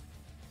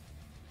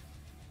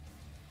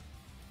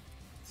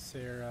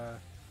 Sarah,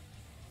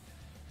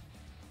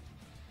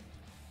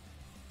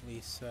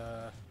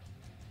 Lisa,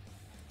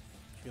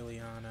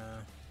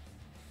 Juliana,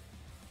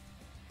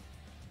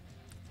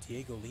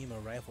 Diego Lima,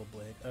 Rifle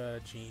Blade,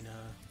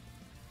 Gina,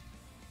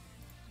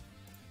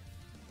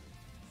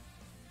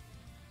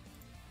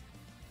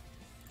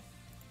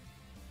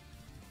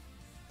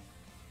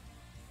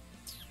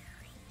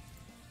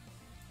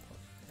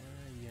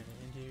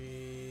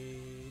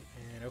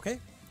 okay.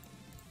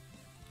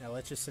 Now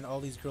let's just send all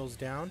these girls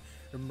down.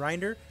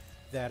 Reminder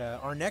that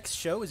our next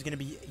show is going to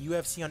be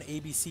UFC on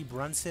ABC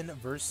Brunson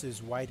versus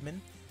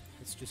Weidman.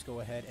 Let's just go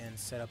ahead and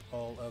set up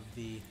all of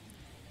the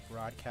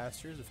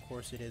broadcasters. Of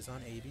course, it is on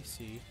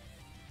ABC.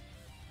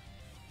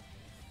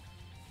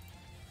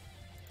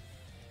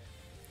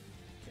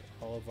 Get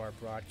all of our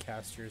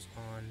broadcasters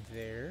on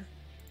there.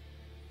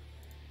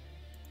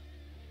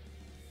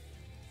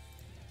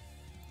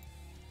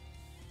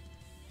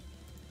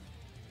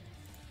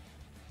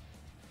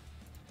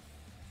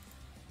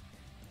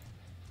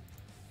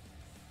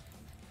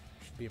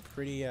 Be a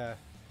pretty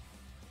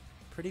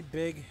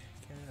big.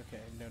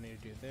 Okay, no need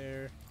to do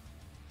there.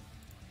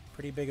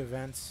 Pretty big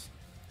events.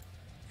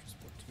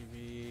 Sport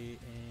TV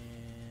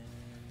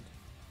and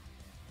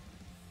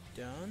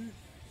done.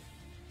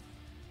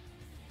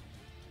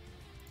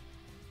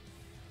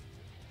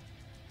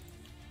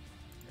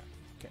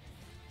 Okay.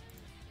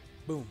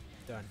 Boom,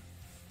 done.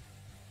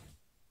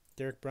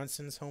 Derek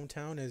Brunson's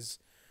hometown is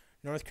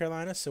North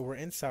Carolina, so we're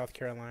in South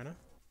Carolina.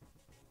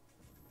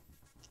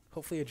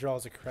 Hopefully it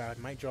draws a crowd.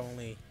 Might draw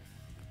only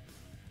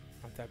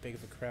not that big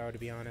of a crowd, to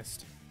be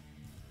honest.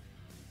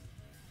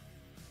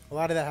 A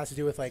lot of that has to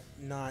do with like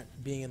not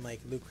being in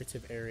like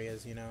lucrative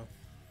areas, you know,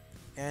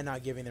 and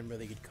not giving them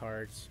really good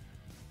cards.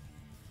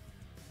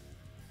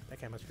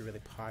 That guy must be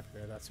really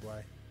popular. That's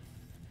why.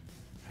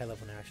 High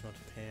level national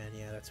Japan.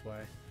 Yeah, that's why.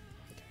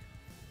 Okay.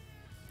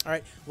 All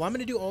right. Well, I'm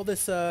gonna do all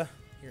this. Here,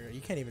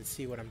 you can't even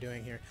see what I'm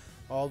doing here.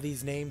 All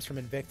these names from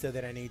Invicta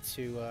that I need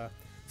to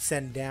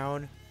send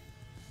down.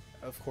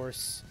 Of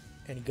course,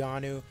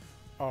 Ngannou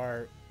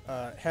are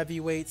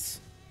heavyweights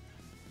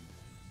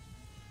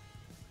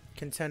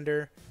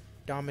contender.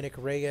 Dominic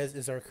Reyes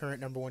is our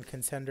current #1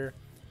 contender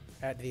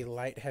at the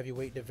light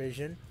heavyweight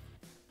division.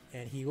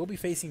 And he will be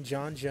facing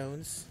John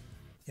Jones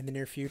in the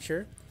near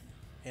future.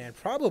 And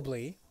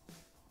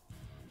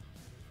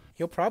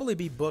he'll probably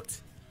be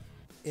booked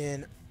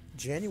in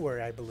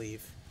January, I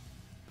believe.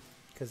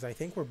 Because I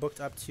think we're booked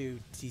up to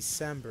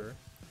December.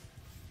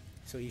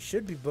 So he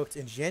should be booked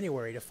in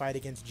January to fight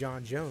against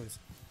John Jones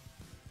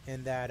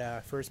in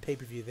that first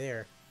pay-per-view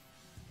there.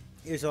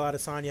 Israel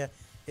Adesanya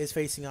is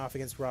facing off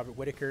against Robert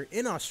Whittaker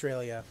in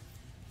Australia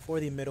for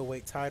the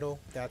middleweight title.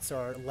 That's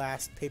our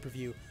last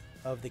pay-per-view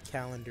of the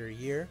calendar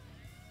year.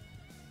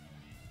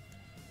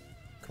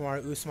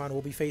 Kamaru Usman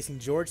will be facing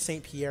George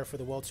St. Pierre for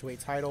the welterweight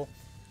title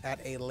at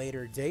a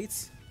later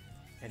date.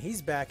 And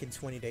he's back in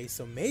 20 days,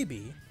 so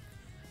maybe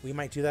we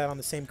might do that on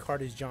the same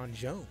card as John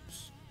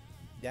Jones.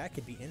 That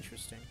could be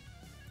interesting.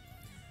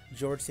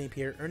 George St.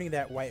 Pierre earning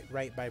that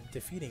right by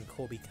defeating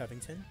Colby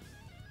Covington.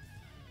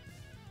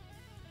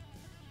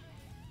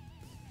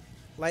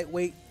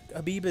 Lightweight,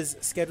 Khabib is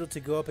scheduled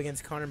to go up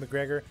against Conor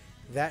McGregor.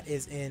 That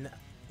is in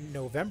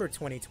November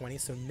 2020,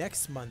 so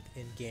next month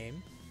in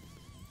game.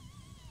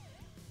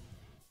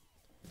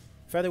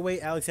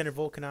 Featherweight, Alexander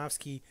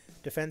Volkanovski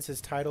defends his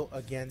title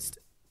against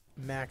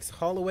Max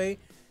Holloway.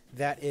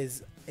 That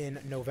is in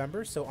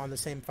November, so on the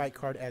same fight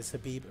card as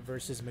Khabib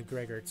versus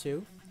McGregor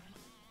too.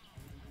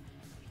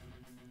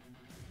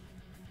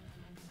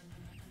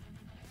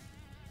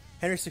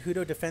 Henry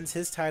Cejudo defends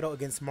his title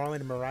against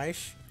Marlon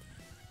Moraes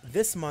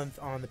this month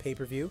on the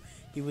pay-per-view.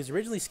 He was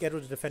originally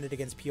scheduled to defend it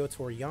against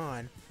Piotr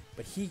Jan,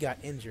 but he got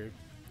injured.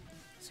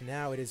 So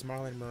now it is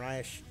Marlon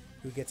Moraes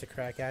who gets a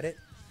crack at it.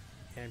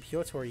 And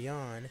Piotr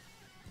Jan,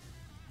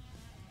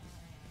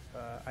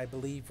 I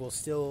believe, will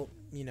still,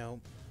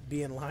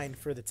 be in line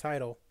for the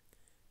title,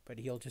 but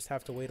he'll just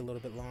have to wait a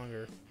little bit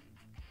longer.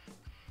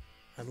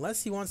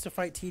 Unless he wants to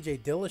fight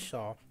TJ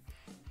Dillashaw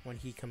when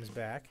he comes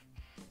back.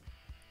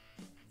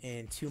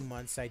 In 2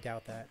 months, I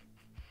doubt that.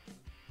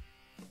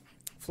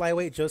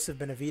 Flyweight Joseph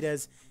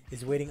Benavidez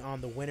is waiting on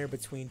the winner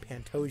between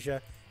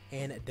Pantoja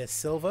and Da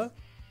Silva.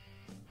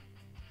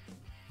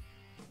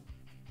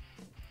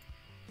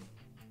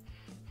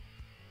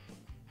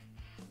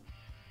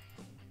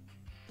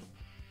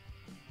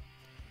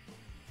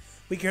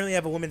 We currently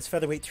have a women's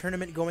featherweight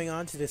tournament going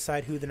on to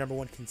decide who the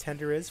 #1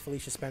 contender is.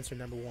 Felicia Spencer,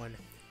 #1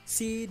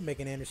 seed.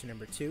 Megan Anderson,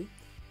 #2.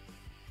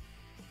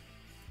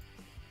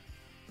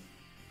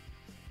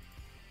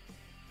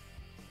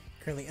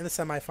 Currently in the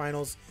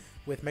semifinals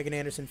with Megan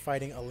Anderson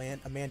fighting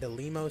Amanda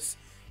Lemos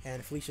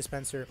and Felicia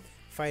Spencer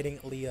fighting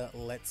Leah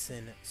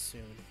Letson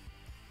soon.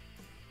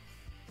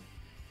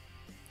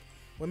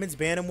 Women's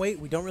bantamweight,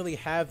 we don't really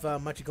have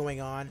much going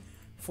on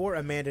for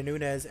Amanda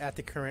Nunes at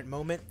the current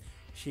moment.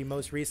 She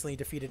most recently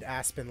defeated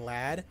Aspen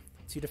Ladd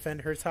to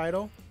defend her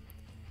title.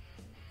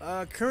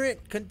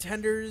 Current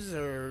contenders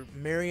are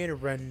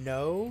Marion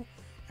Renault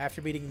after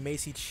beating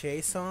Macy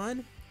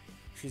Chiasson.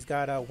 She's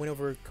got a win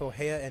over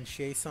Correia and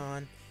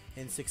Chiasson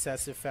in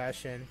successive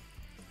fashion.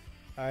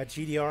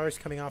 GDR is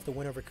coming off the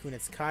win over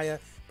Kunitskaya,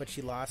 but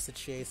she lost to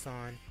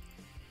Chiasson.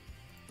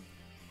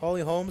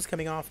 Holly Holmes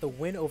coming off the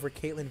win over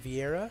Caitlin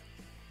Vieira,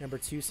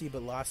 #2 seed,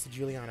 but lost to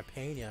Juliana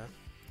Pena.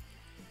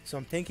 So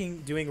I'm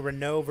thinking doing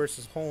Renault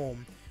versus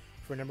Holm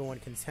for #1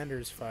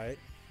 contenders fight.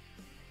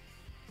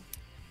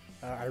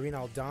 Irene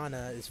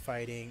Aldana is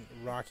fighting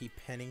Rocky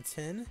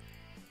Pennington.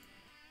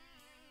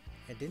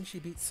 And didn't she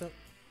beat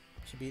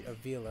she beat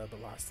Avila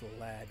but lost to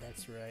Ladd,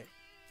 that's right.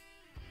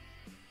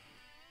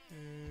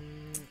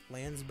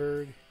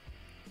 Landsberg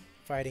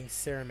fighting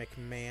Sarah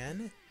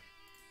McMahon.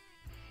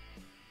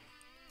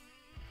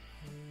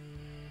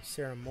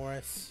 Sarah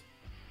Morris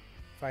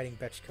fighting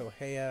Betch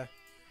Correia.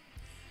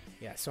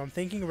 Yeah, so I'm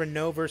thinking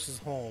Renault versus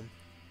Holm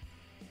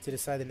to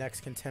decide the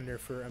next contender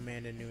for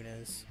Amanda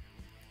Nunes.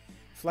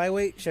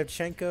 Flyweight,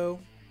 Shevchenko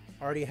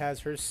already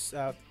has her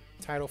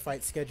title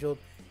fight scheduled,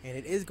 and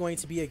it is going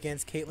to be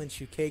against Caitlin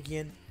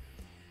Chukagian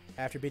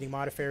after beating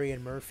Modafferi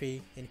and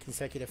Murphy in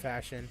consecutive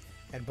fashion,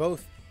 and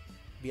both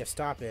via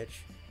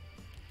stoppage.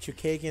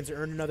 Chukagian's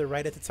earned another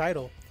right at the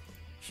title.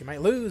 She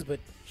might lose, but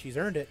she's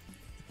earned it.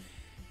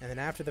 And then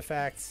after the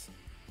fact,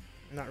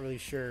 I'm not really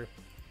sure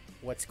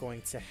what's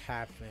going to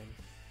happen.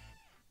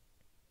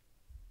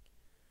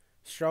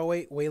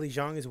 Strawweight, Weili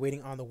Zhang is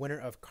waiting on the winner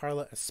of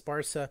Carla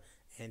Esparza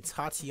and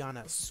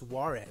Tatiana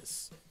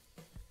Suarez.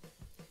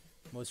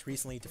 Most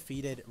recently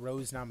defeated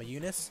Rose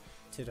Namajunas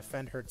to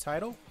defend her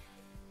title.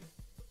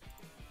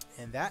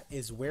 And that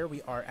is where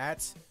we are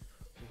at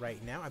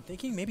right now. I'm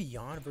thinking maybe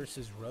Jan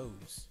versus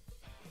Rose.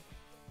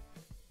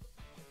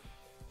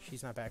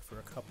 She's not back for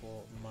a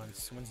couple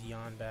months. When's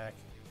Jan back?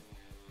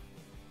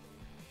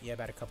 Yeah,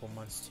 about a couple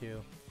months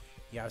too.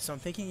 Yeah, so I'm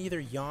thinking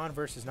either Jan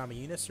versus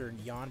Namajunas or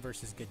Jan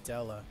versus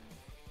Gadella.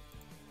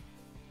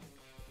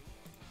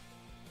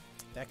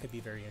 That could be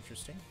very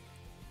interesting.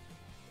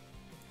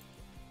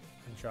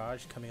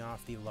 Andrade coming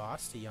off the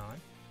loss to Jan.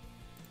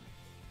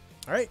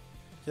 Alright,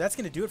 So that's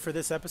going to do it for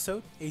this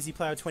episode.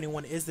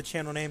 AZPlow21 is the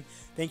channel name.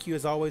 Thank you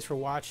as always for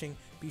watching.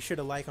 Be sure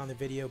to like on the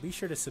video. Be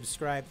sure to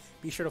subscribe.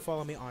 Be sure to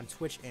follow me on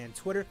Twitch and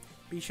Twitter.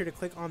 Be sure to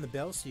click on the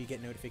bell so you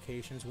get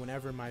notifications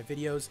whenever my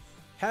videos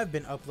have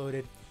been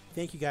uploaded.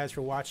 Thank you guys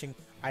for watching.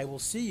 I will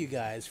see you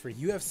guys for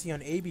UFC on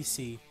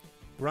ABC,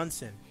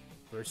 Brunson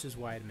versus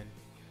Weidman.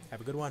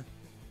 Have a good one.